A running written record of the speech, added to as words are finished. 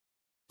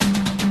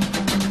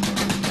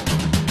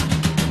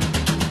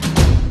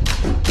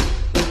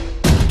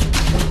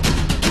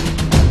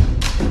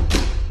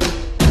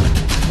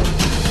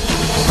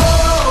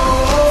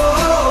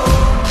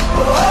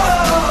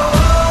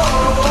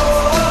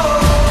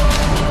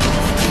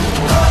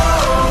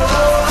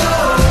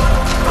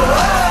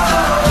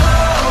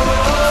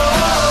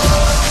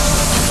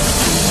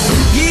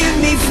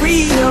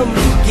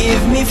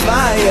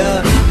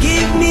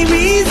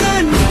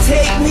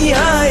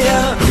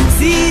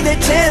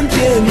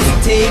champions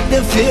take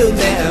the field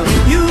now.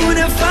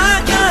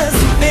 Unify us,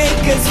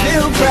 make us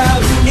feel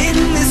proud. In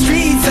the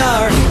streets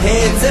our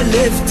heads are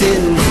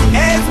lifting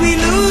as we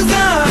lose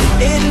our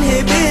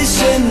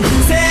inhibition.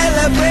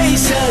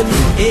 Celebration,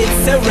 it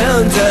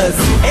surrounds us.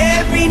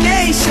 Every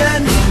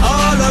nation,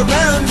 all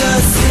around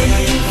us.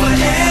 Sing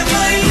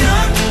forever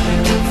young,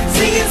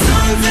 singing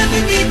songs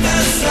underneath the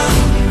sun.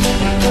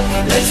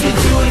 Let's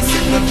rejoice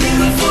in the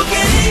beautiful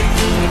game,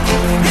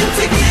 and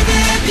together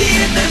at the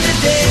end of the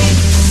day,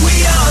 we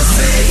all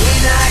say,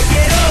 when I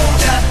get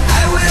older,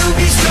 I will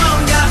be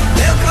stronger.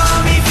 They'll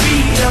call me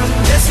freedom,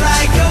 just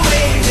like a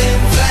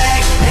waving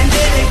flag. And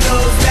then it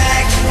goes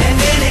back, and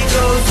then it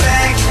goes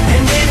back,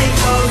 and then it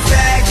goes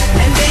back,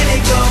 and then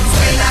it goes.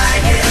 When I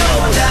get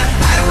older,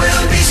 I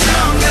will be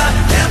stronger.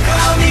 They'll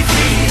call me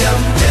freedom,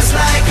 just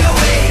like a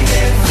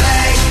waving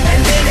flag.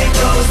 And then it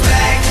goes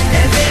back,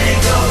 and then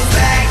it goes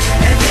back,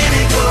 and then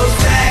it goes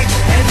back,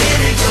 and then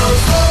it goes.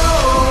 Oh,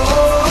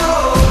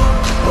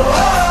 oh,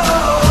 oh,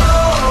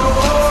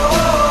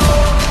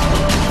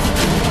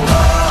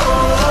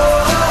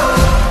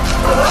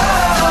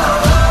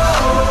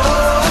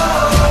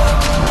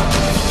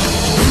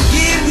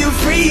 give you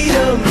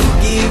freedom,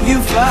 give you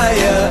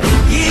fire,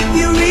 give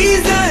you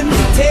reason,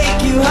 take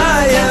you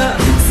higher.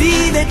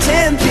 See the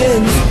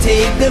champions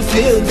take the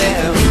field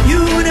now.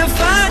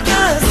 Unify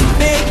us,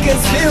 make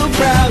us feel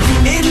proud.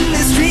 In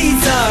the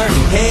streets our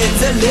heads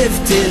are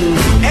lifting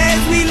as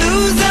we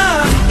lose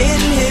our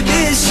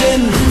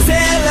inhibition.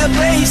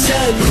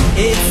 Celebration,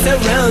 it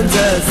surrounds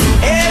us.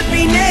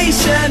 Every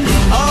nation,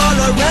 all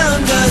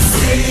around us.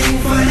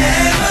 Sing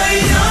forever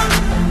young,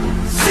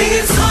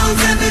 singing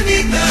songs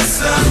underneath the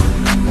sun.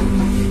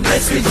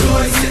 Let's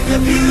rejoice in the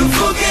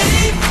beautiful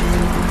game,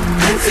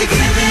 and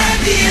together at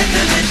the end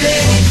of